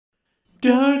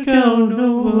Dark out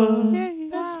Nova.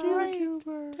 Best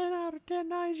YouTuber. 10 out of 10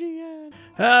 IGN.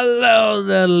 Hello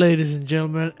there, ladies and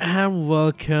gentlemen, and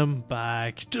welcome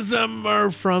back to Summer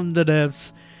from the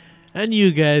Depths. And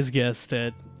you guys guessed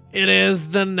it. It is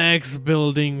the next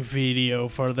building video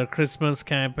for the Christmas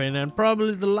campaign, and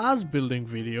probably the last building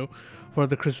video for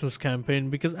the Christmas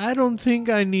campaign, because I don't think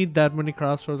I need that many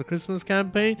crafts for the Christmas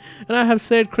campaign, and I have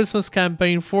said Christmas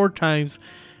campaign 4 times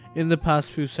in the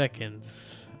past few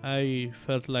seconds. I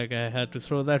felt like I had to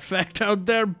throw that fact out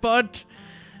there, but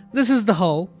this is the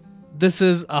hull. This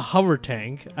is a hover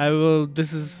tank. I'll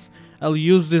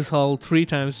use this hull 3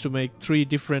 times to make 3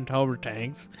 different hover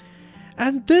tanks.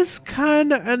 And this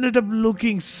kind of ended up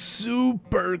looking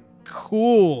super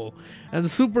cool. And the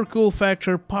super cool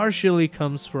factor partially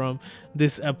comes from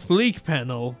this applique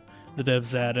panel the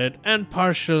devs added, and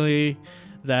partially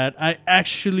that I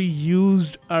actually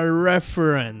used a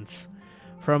reference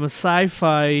from a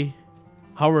sci-fi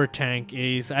hover tank.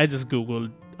 I just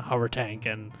googled hover tank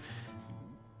and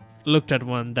looked at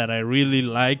one that I really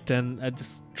liked, and I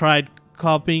just tried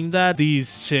copying that.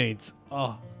 These chains,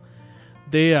 oh,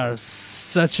 they are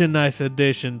such a nice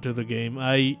addition to the game.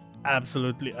 I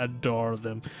absolutely adore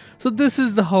them. So this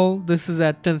is the hull. This is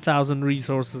at 10,000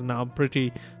 resources now.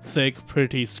 Pretty thick,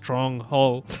 pretty strong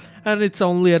hull. And it's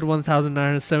only at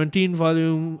 1917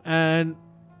 volume. And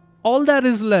all that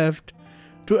is left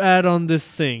to add on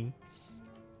this thing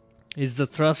is the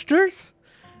thrusters,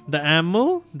 the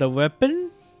ammo, the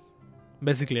weapon,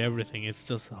 basically everything. It's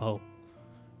just a hull.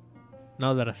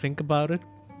 Now that I think about it,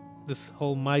 this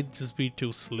hull might just be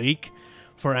too sleek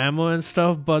for ammo and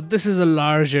stuff, but this is a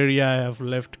large area I have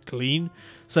left clean,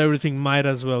 so everything might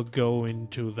as well go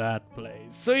into that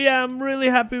place. So yeah, I'm really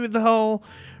happy with the hull.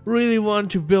 Really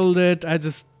want to build it. I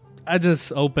just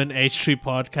opened H3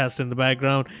 podcast in the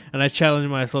background, and I challenged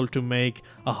myself to make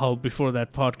a hull before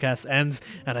that podcast ends,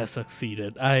 and I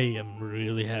succeeded. I am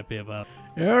really happy about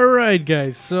it. Alright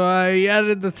guys, so I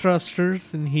added the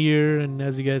thrusters in here, and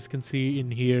as you guys can see,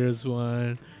 in here is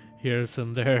one. Here's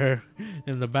some there,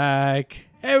 in the back,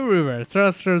 everywhere,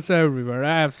 thrusters everywhere.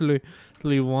 I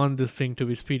absolutely want this thing to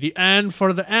be speedy. And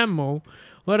for the ammo,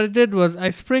 what I did was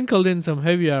I sprinkled in some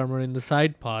heavy armor in the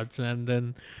side pods, and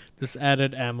then just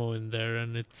added ammo in there,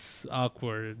 and it's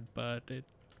awkward, but it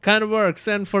kind of works.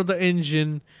 And for the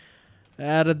engine, I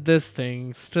added this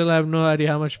thing. Still have no idea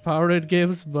how much power it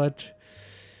gives, but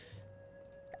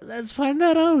let's find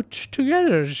that out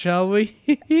together, shall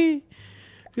we?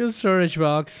 Fuel storage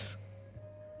box.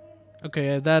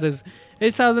 Okay, that is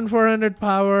 8,400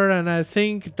 power, and I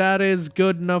think that is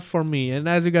good enough for me. And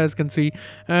as you guys can see,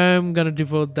 I'm gonna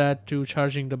devote that to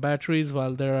charging the batteries,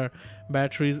 while there are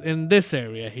batteries in this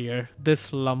area here.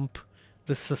 This lump,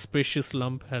 this suspicious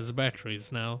lump, has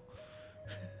batteries now.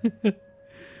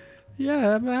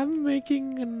 Yeah, I'm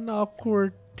making an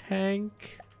awkward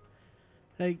tank.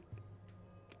 Like,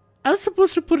 I was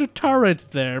supposed to put a turret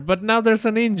there, but now there's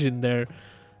an engine there.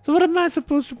 So what am I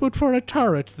supposed to put for a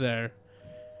turret there?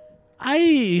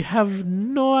 I have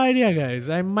no idea, guys.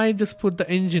 I might just put the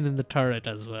engine in the turret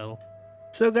as well.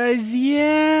 So guys,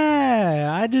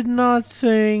 yeah, I did not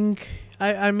think...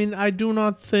 I mean, I do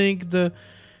not think the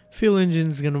fuel engine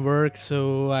is gonna work,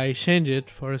 so I changed it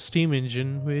for a steam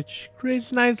engine, which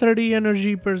creates 930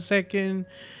 energy per second,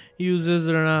 uses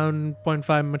around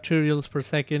 0.5 materials per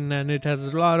second, and it has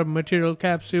a lot of material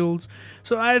capsules.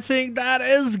 So I think that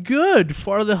is good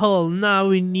for the hull. Now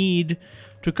we need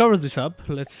to cover this up.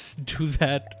 Let's do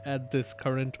that at this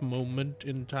current moment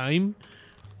in time.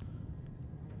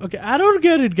 Okay, I don't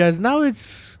get it, guys. Now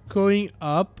it's going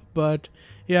up, but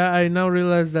yeah, I now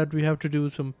realize that we have to do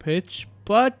some pitch.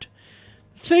 But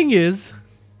the thing is,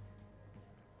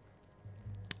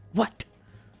 what?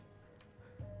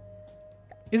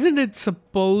 Isn't it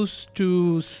supposed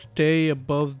to stay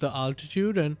above the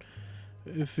altitude? And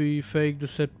if we fake the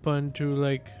set point to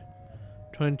like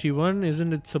 21,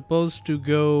 isn't it supposed to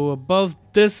go above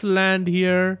this land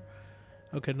here?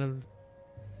 Okay, now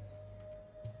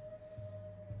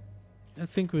I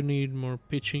think we need more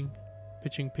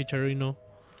pitcherino.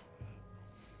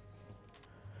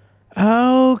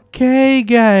 Okay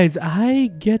guys,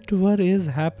 I get what is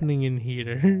happening in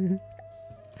here.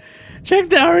 Check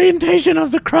the orientation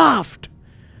of the craft.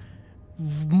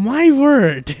 My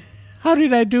word. How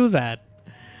did I do that?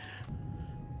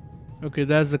 Okay,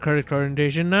 that's the correct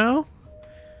orientation now.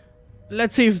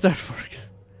 Let's see if that works.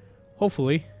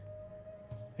 Hopefully.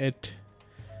 It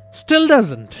still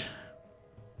doesn't.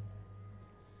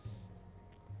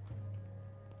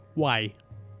 Why?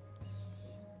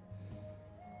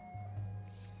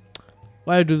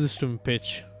 Why do this to me,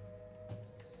 pitch?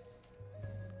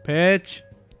 Pitch.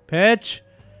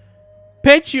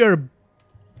 Pitch your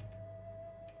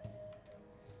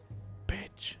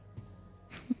bitch.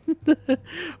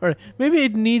 Or maybe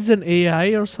it needs an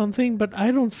AI or something, but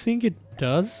I don't think it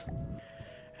does.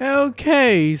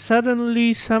 Okay,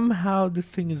 suddenly somehow this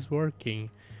thing is working.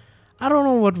 I don't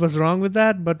know what was wrong with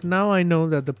that, but now I know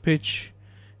that the pitch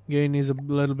gain is a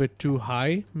little bit too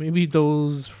high. Maybe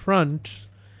those front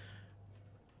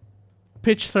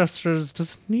pitch thrusters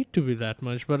doesn't need to be that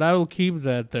much, but I will keep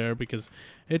that there because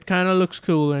it kind of looks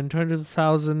cool, and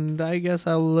 20,000, I guess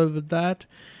I'll live with that.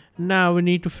 Now we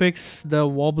need to fix the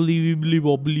wobbly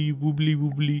wobbly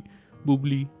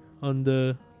on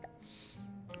the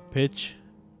pitch.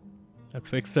 I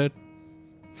fixed it.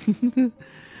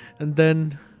 And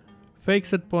then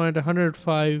fix it point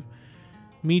 105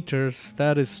 meters.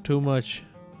 That is too much.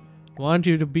 I want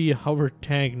you to be a hover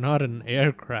tank, not an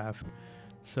aircraft.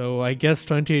 So I guess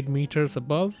 28 meters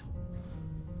above.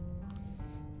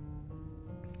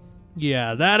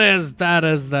 Yeah, that is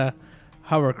the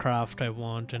hovercraft I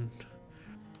want, and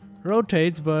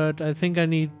rotates, but I think I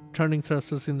need turning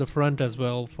thrusters in the front as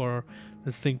well for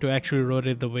this thing to actually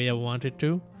rotate the way I want it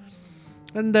to.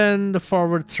 And then the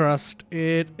forward thrust,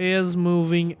 it is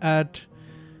moving at,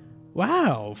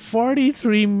 wow,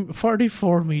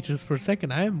 44 meters per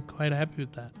second. I am quite happy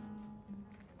with that.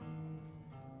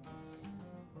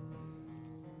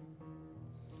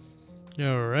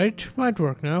 Alright, might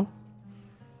work now.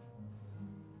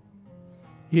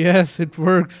 Yes, it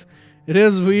works. It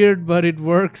is weird, but it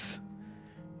works.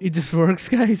 It just works,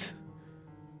 guys.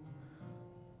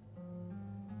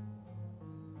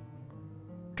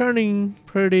 Turning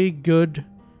pretty good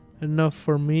enough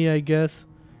for me, I guess.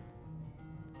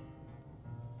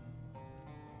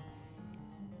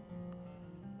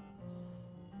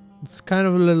 It's kind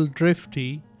of a little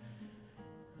drifty,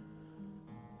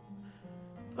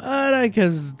 but I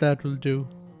guess that will do.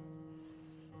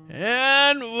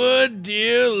 And would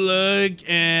you look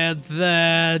at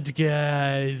that,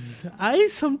 guys? I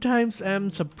sometimes am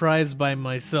surprised by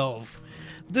myself.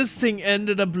 This thing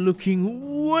ended up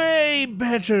looking way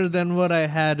better than what I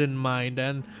had in mind.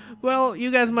 And, well, you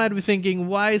guys might be thinking,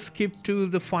 why skip to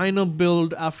the final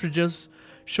build after just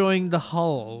showing the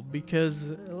hull?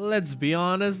 Because, let's be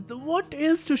honest, what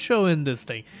is to show in this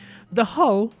thing? The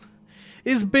hull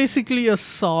is basically a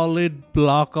solid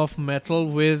block of metal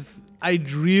with... I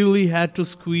really had to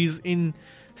squeeze in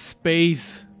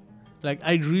space. Like,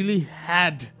 I really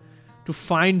had to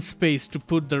find space to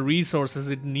put the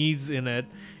resources it needs in it.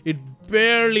 It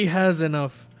barely has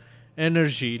enough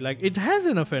energy. Like, it has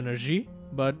enough energy,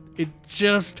 but it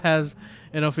just has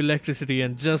enough electricity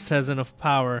and just has enough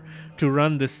power to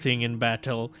run this thing in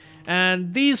battle.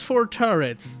 And these 4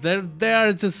 turrets, they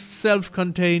are just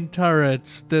self-contained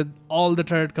turrets. All the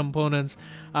turret components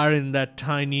are in that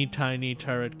tiny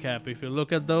turret cap. If you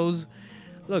look at those,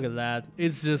 look at that.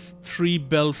 It's just 3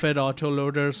 bell-fed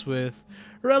autoloaders with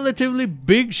relatively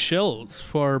big shells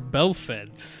for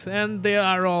bell-feds, and they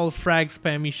are all frag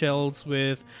spammy shells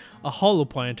with a hollow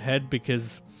point head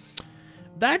because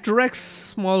that wrecks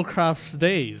small crafts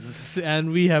days.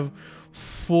 And we have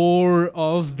 4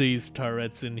 of these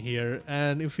turrets in here,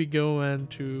 and if we go and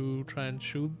to try and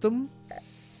shoot them,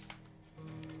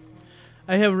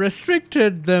 I have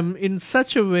restricted them in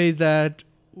such a way that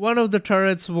one of the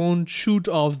turrets won't shoot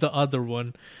off the other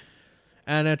one.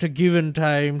 And at a given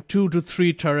time, 2 to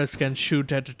 3 turrets can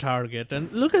shoot at a target. And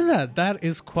look at that, that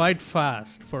is quite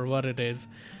fast for what it is.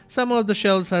 Some of the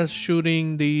shells are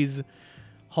shooting these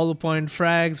hollow point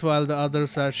frags, while the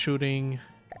others are shooting...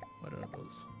 what are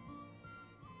those?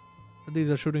 These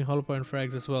are shooting hollow point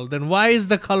frags as well. Then why is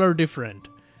the color different?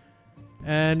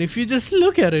 And if you just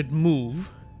look at it move...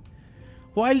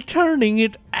 while turning,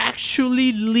 it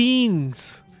actually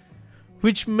leans,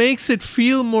 which makes it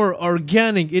feel more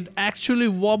organic. It actually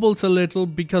wobbles a little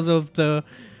because of the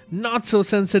not so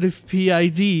sensitive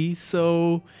PID,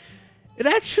 so it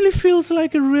actually feels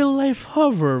like a real life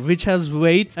hover, which has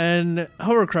weight, and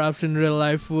hovercrafts in real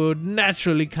life would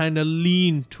naturally kind of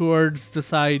lean towards the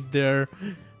side they're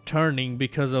turning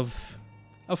because of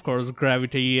course,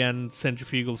 gravity and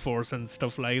centrifugal force and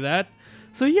stuff like that.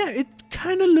 So yeah, it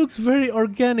kind of looks very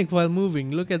organic while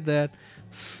moving. Look at that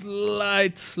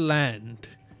slight slant.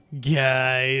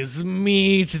 Guys,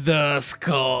 meet the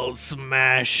Skull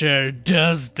Smasher.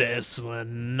 Does this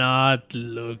one not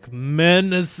look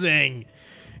menacing?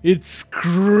 It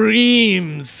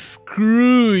screams,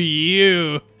 screw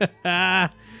you.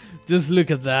 Just look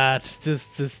at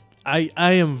that. I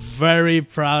am very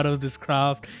proud of this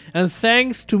craft. And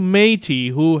thanks to Matey,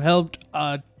 who helped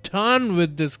a ton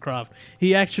with this craft.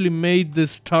 He actually made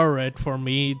this turret for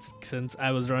me since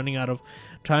I was running out of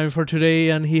time for today,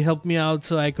 and he helped me out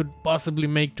so I could possibly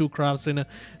make 2 crafts in a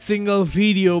single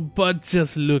video. But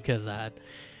just look at that.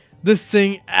 This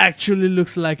thing actually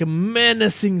looks like a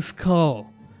menacing skull.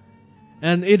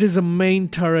 And it is a main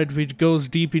turret which goes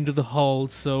deep into the hull,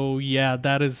 so yeah,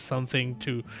 that is something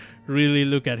to really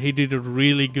look at. He did a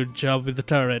really good job with the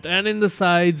turret. And in the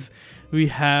sides, we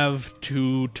have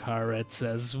 2 turrets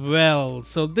as well.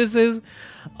 So this is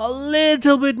a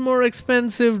little bit more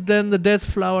expensive than the Death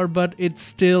Flower, but it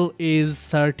still is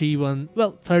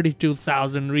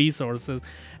 32,000 resources.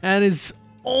 And it's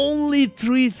only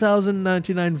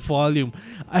 3,099 volume.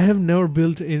 I have never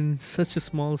built in such a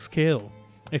small scale.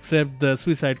 Except the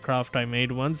suicide craft I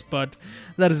made once, but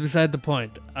that is beside the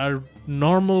point. Our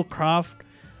normal craft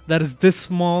that is this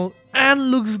small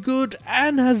and looks good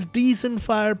and has decent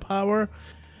firepower.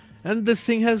 And this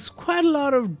thing has quite a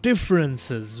lot of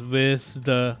differences with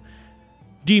the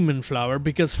Demon Flower,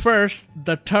 because first,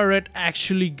 the turret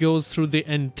actually goes through the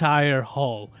entire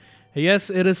hull. Yes,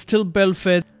 it is still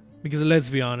bell-fed, because let's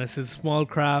be honest, in small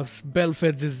crafts, bell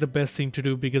feds is the best thing to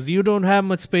do because you don't have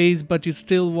much space, but you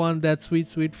still want that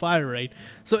sweet fire rate.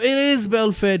 So it is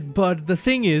bell fed, but the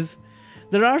thing is,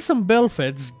 there are some bell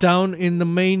feds down in the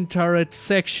main turret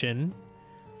section,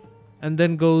 and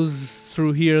then goes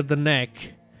through here the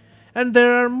neck. And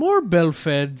there are more bell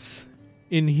feds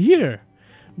in here.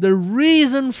 The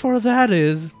reason for that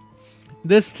is,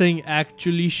 this thing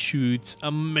actually shoots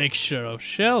a mixture of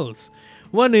shells.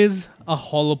 One is a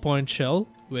hollow point shell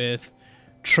with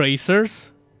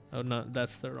tracers. Oh no,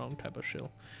 that's the wrong type of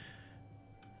shell.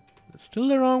 That's still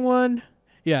the wrong one.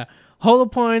 Yeah, hollow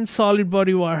point solid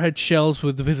body warhead shells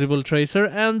with visible tracer,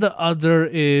 and the other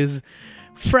is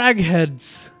frag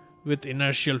heads with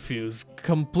inertial fuse,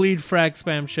 complete frag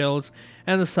spam shells,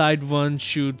 and the side one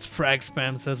shoots frag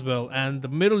spams as well. And the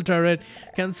middle turret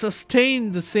can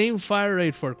sustain the same fire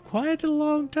rate for quite a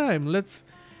long time. Let's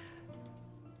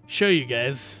show you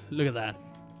guys. Look at that.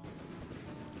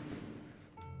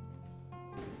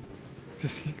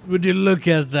 Just would you look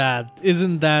at that?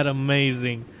 Isn't that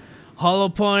amazing? Hollow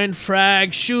point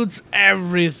frag shoots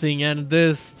everything, and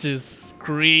this just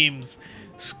screams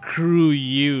screw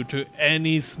you to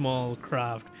any small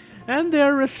craft. And they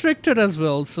are restricted as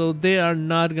well, so they are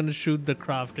not gonna shoot the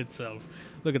craft itself.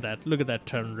 Look at that. Look at that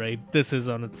turn rate. This is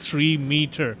on a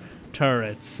 3-meter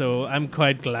turret, so I'm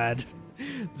quite glad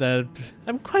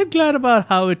about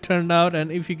how it turned out.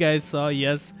 And if you guys saw,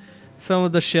 yes, some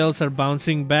of the shells are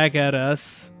bouncing back at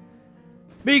us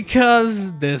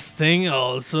because this thing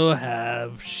also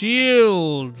have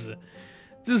shields.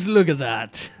 Just look at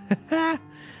that.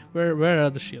 Where are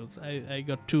the shields? I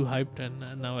got too hyped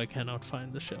and now I cannot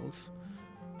find the shells.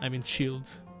 I mean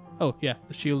shields. Oh yeah,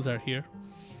 the shields are here.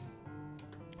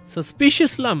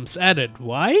 Suspicious lumps added.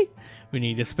 Why? We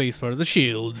need a space for the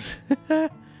shields.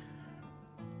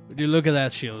 Would you look at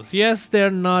that shields? Yes,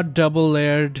 they're not double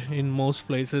layered in most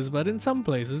places, but in some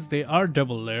places they are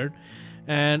double layered.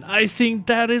 And I think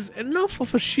that is enough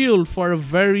of a shield for a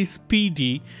very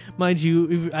speedy. Mind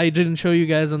you, I didn't show you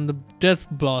guys on the Death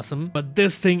Blossom, but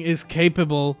this thing is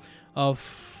capable of...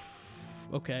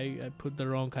 Okay, I put the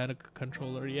wrong kind of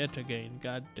controller yet again.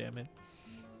 God damn it.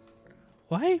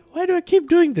 Why do I keep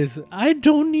doing this? I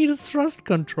don't need a thrust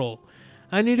control.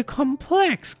 I need a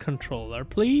complex controller,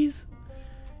 please.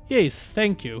 Yes,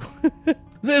 thank you.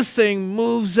 This thing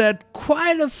moves at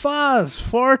quite a fast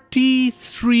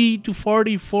 43 to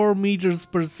 44 meters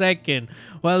per second,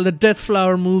 while the Death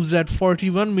Flower moves at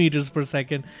 41 meters per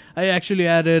second. I actually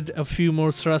added a few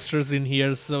more thrusters in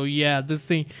here, so yeah, this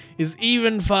thing is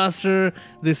even faster.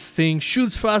 This thing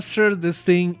shoots faster. This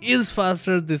thing is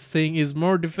faster. This thing is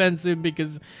more defensive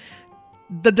because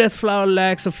the Death Flower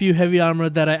lacks a few heavy armor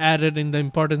that I added in the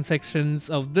important sections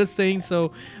of this thing.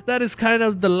 So that is kind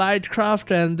of the light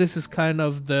craft, and this is kind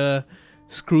of the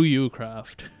screw you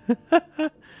craft.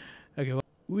 Okay,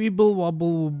 weeble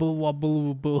wobble wobble wobble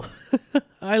wobble.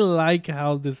 I like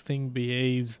how this thing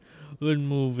behaves when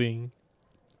moving.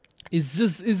 It's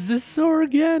just so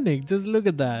organic. Just look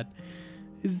at that.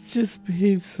 It just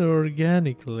behaves so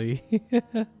organically.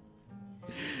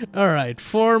 Alright,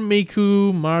 4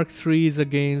 Miku Mark IIIs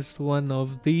against one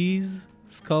of these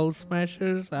Skull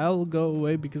Smashers. I'll go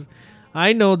away because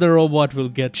I know the robot will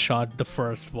get shot the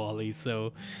first volley,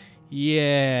 so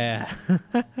yeah.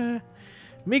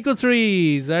 Miku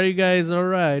 3s, are you guys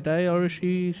alright? I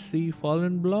already see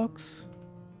fallen blocks.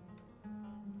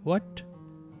 What?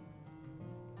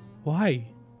 Why?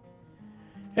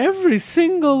 Every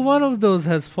single one of those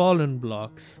has fallen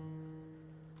blocks.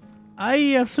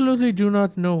 I absolutely do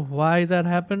not know why that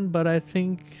happened, but I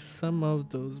think some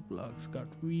of those blocks got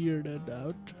weirded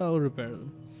out. I'll repair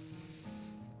them.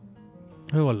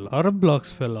 Oh, a lot of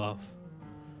blocks fell off.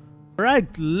 Right,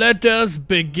 let us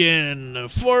begin.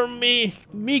 For me,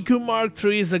 Miku Mark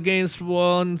 3 is against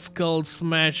one Skull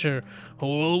Smasher. Who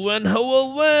will win? Who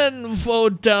will win?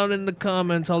 Vote down in the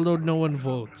comments, although no one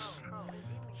votes.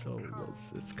 So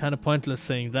it's kind of pointless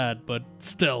saying that, but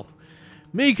still.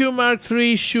 Miku Mark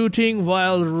 3 shooting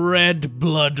while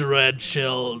blood red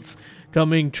shells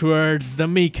coming towards the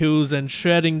Mikus and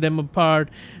shredding them apart.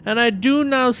 And I do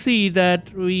now see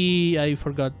that I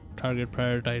forgot target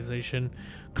prioritization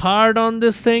card on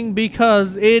this thing,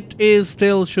 because it is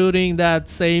still shooting that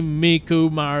same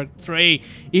Miku Mark 3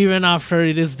 even after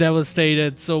it is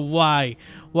devastated. So why?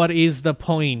 What is the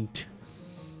point?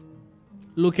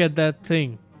 Look at that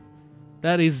thing.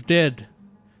 That is dead.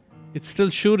 It's still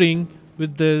shooting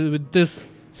with this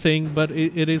thing, but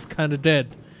it is kind of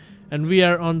dead. And we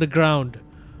are on the ground.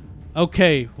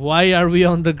 Okay, why are we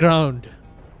on the ground?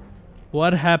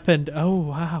 What happened? Oh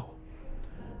wow.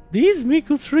 These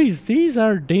Miku 3s, these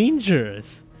are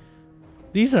dangerous.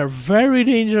 These are very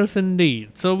dangerous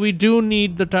indeed. So we do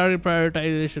need the target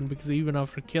prioritization, because even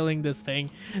after killing this thing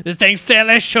still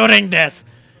is shooting this.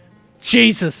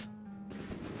 Jesus.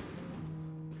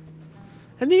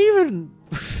 And even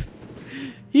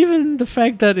even the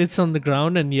fact that it's on the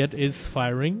ground and yet is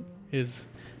firing is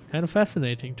kind of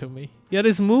fascinating to me. Yet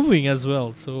it's moving as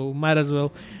well, so might as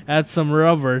well add some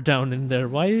rubber down in there.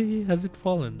 Why has it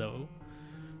fallen though?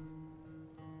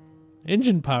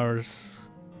 Engine powers.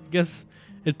 Guess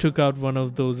it took out one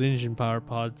of those engine power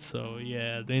pods, so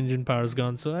yeah, the engine power is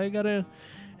gone. So I gotta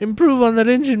improve on that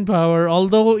engine power.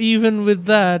 Although even with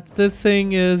that, this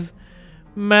thing is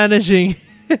managing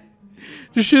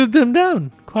to shoot them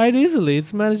down quite easily.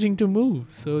 It's managing to move.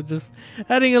 So just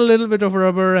adding a little bit of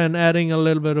rubber and adding a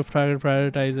little bit of target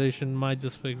prioritization might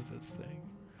just fix this thing.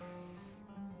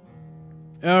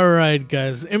 Alright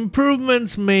guys,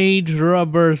 improvements made,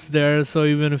 rubbers there, so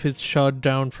even if it's shot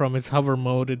down from its hover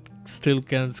mode, it still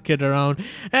can skid around.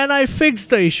 And I fixed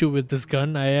the issue with this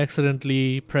gun. I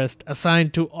accidentally pressed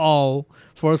assign to all,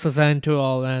 force assign to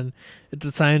all, and it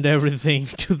assigned everything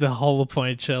to the hollow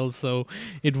point shell, so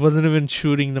it wasn't even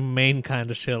shooting the main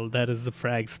kind of shell, that is the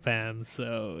frag spam.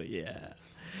 So yeah.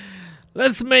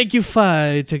 Let's make you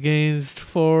fight against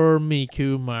 4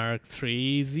 Miku Mark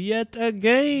 3s yet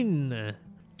again.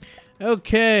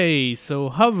 Okay, so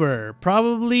hover.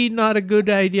 Probably not a good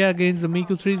idea against the Miku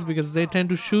 3s, because they tend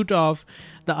to shoot off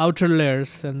the outer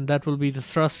layers, and that will be the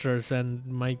thrusters, and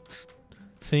my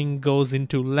thing goes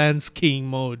into land skiing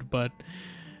mode. But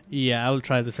yeah, I'll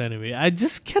try this anyway. I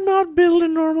just cannot build a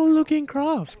normal looking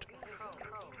craft.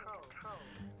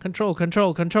 Control,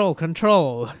 control, control,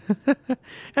 control.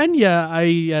 And yeah,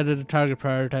 I added a target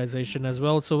prioritization as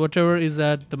well, so whatever is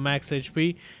at the max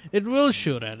HP, it will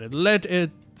shoot at it. Let it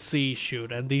see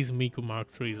shoot. And these Miku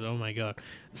Mark 3s, oh my god,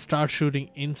 start shooting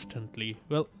instantly.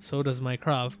 Well, so does my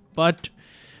craft, but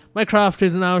my craft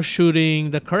is now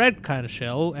shooting the correct kind of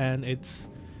shell, and it's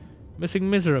missing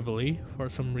miserably for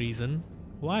some reason.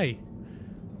 Why?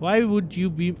 Why would you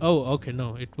be... Oh, okay,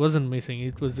 no, it wasn't missing.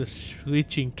 It was just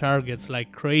switching targets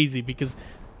like crazy, because...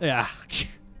 Yeah,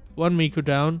 1 Miku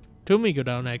down. 2 Miku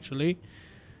down, actually.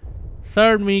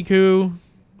 3rd Miku.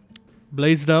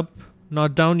 Blazed up.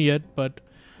 Not down yet, but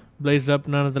blazed up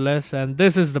nonetheless. And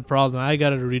this is the problem. I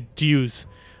gotta reduce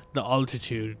the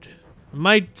altitude. I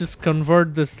might just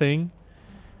convert this thing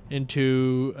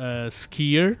into a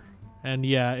skier. And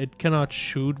yeah, it cannot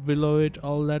shoot below it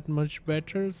all that much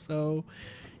better, so...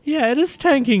 Yeah, it is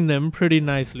tanking them pretty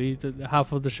nicely.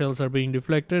 Half of the shells are being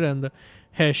deflected and the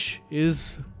Hesh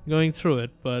is going through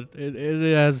it, but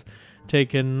it has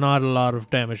taken not a lot of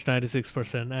damage,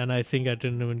 96%, and I think I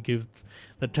didn't even give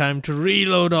the time to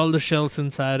reload all the shells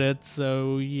inside it,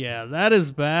 so yeah, that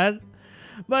is bad.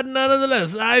 But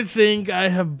nonetheless, I think I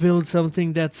have built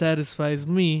something that satisfies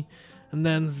me, and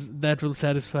then that will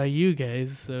satisfy you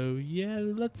guys, so yeah,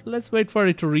 let's wait for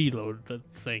it to reload the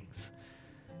things.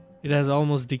 It has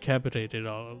almost decapitated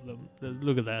all of them.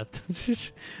 Look at that.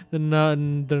 they're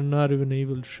not even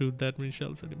able to shoot that many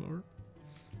shells anymore.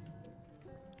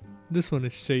 This one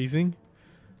is chasing.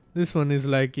 This one is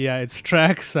like, yeah, its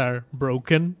tracks are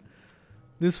broken.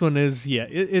 This one is, yeah,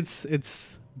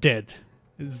 it's dead.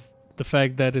 It's the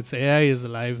fact that its AI is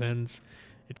alive, and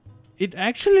it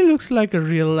actually looks like a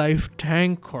real life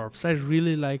tank corpse. I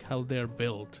really like how they're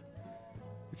built.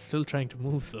 It's still trying to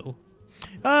move though.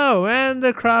 Oh, and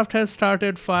the craft has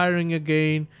started firing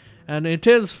again, and it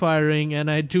is firing, and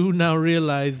I do now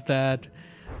realize that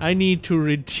I need to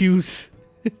reduce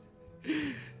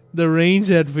the range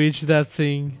at which that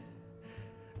thing...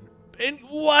 And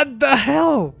what the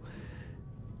hell?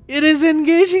 It is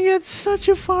engaging at such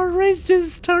a far range.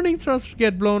 This turning thruster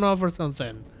get blown off or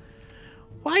something.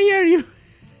 Why are you...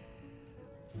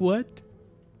 What?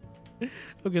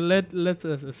 Okay, let's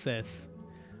assess.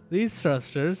 These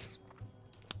thrusters...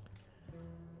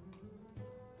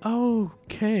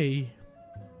 Okay.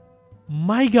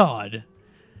 My god.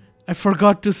 I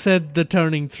forgot to set the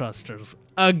turning thrusters.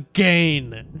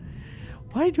 Again.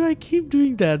 Why do I keep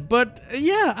doing that? But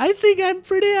yeah, I think I'm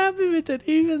pretty happy with it,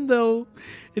 even though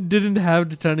it didn't have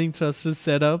the turning thrusters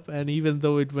set up, and even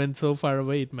though it went so far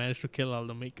away, it managed to kill all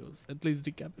the Mikos. At least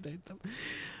decapitate them.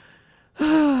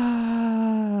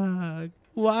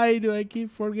 Why do I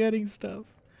keep forgetting stuff?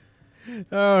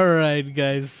 Alright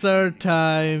guys, third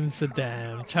time's a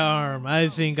damn charm. I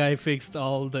think I fixed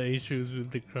all the issues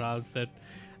with the crafts that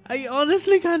I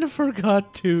honestly kind of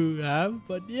forgot to have,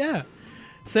 but yeah.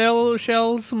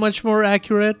 Shells much more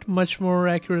accurate, much more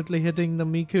accurately hitting the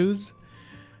Mikus.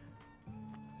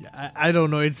 I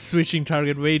don't know, it's switching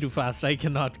target way too fast. I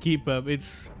cannot keep up.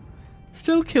 It's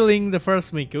still killing the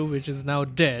first Miku, which is now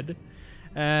dead.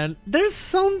 And there's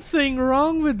something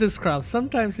wrong with this craft.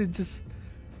 Sometimes it just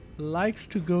likes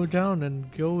to go down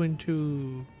and go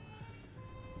into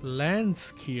land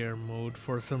skier mode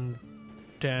for some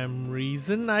damn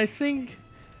reason. I think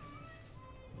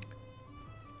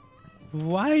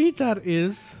why that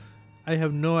is, I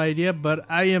have no idea, but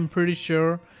I am pretty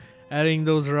sure adding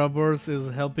those rubbers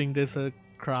is helping this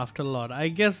craft a lot. I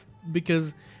guess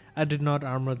because I did not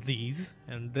armor these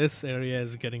and this area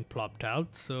is getting plopped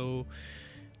out, so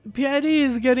PID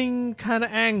is getting kind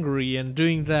of angry and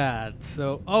doing that.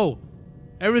 So, oh,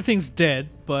 everything's dead,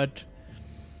 but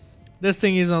this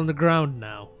thing is on the ground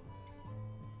now.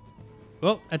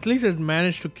 Well, at least it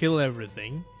managed to kill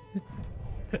everything.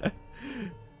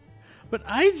 But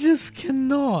I just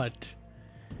cannot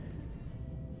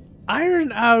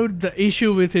iron out the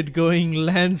issue with it going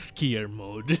land skier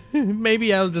mode.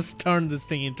 Maybe I'll just turn this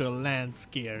thing into a land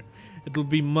skier. It'll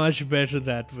be much better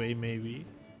that way, maybe.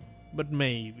 But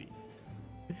maybe.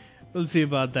 We'll see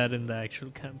about that in the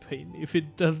actual campaign. If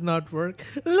it does not work,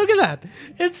 look at that!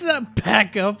 It's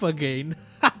back up again.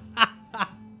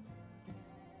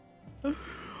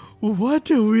 What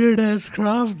a weird ass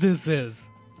craft this is.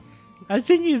 I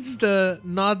think it's the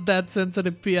not that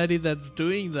sensitive PID that's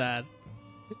doing that.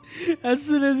 As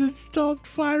soon as it stopped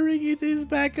firing, it is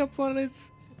back up on its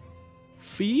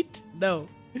feet? No.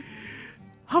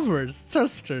 Hovers,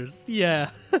 thrusters, yeah.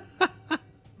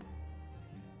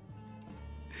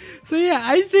 So yeah,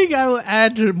 I think I will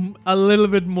add a little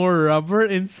bit more rubber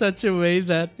in such a way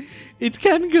that it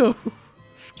can go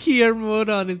skier mode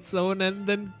on its own and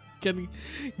then can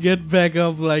get back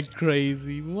up like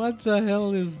crazy. What the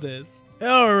hell is this?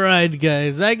 Alright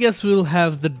guys, I guess we'll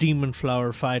have the Demon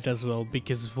Flower fight as well,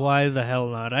 because why the hell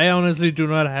not? I honestly do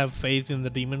not have faith in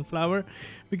the Demon Flower,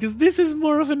 because this is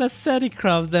more of an aesthetic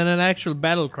craft than an actual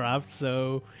battle craft,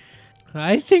 so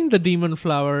I think the Demon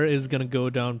Flower is gonna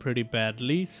go down pretty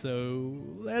badly, so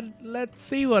let's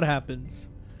see what happens.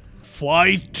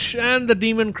 Fight! And the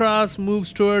Demon Cross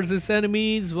moves towards its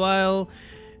enemies while...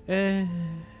 I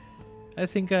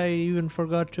think I even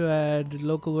forgot to add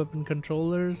local weapon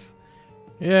controllers.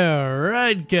 Yeah,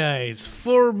 right guys,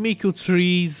 4 Miku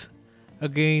 3s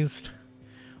against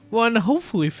one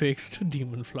hopefully fixed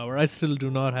Demon Flower. I still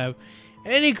do not have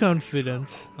any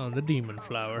confidence on the Demon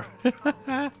Flower.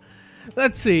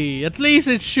 Let's see, at least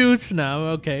it shoots now,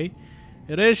 okay.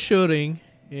 It is shooting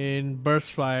in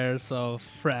burst fires of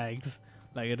frags,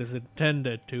 like it is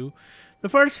intended to. The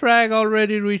first frag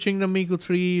already reaching the Miku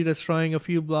 3, destroying a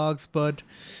few blocks, but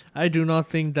I do not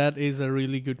think that is a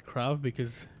really good craft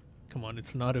because... Come on,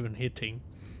 it's not even hitting.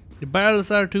 The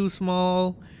barrels are too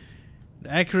small.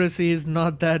 The accuracy is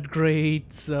not that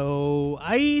great. So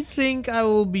I think I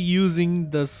will be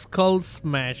using the Skull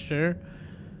Smasher.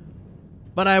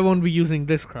 But I won't be using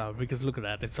this craft because look at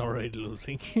that. It's already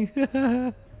losing.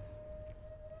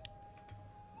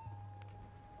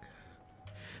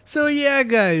 So yeah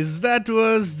guys, that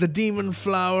was the Demon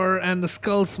Flower and the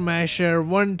Skull Smasher.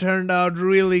 One turned out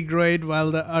really great while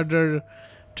the other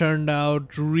turned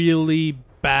out really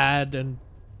bad and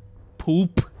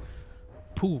poop.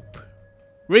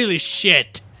 Really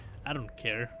shit. I don't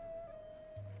care.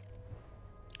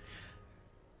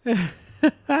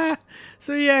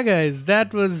 So yeah guys,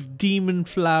 that was Demon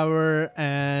Flower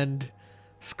and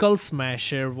Skull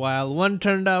Smasher. While one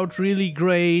turned out really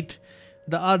great,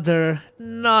 the other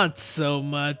not so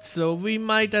much. So we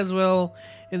might as well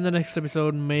in the next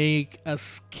episode make a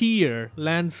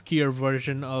land skier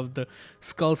version of the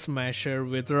Skull Smasher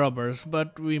with rubbers,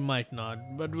 but we might not,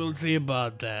 but we'll see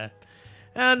about that.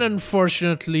 And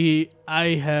unfortunately,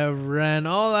 I have ran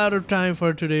all out of time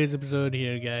for today's episode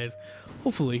here, guys.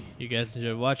 Hopefully, you guys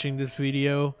enjoyed watching this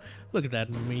video. Look at that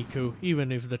Miku.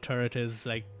 Even if the turret is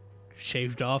like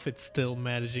shaved off, it's still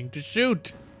managing to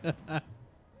shoot.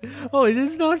 Oh, it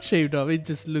is not shaved off. It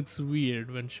just looks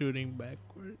weird when shooting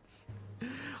backwards.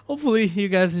 Hopefully, you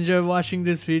guys enjoyed watching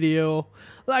this video.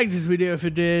 Like this video if you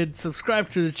did. Subscribe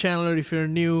to the channel if you're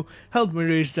new. Help me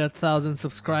reach that 1,000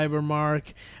 subscriber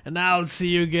mark. And I'll see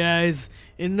you guys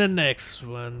in the next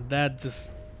one. That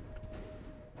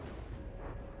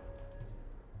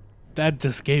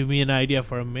just gave me an idea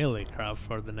for a melee craft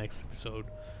for the next episode.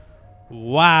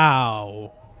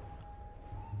 Wow.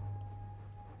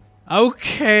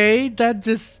 Okay, that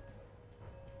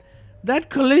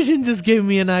collision just gave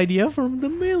me an idea from the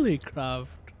melee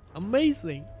craft.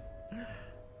 Amazing.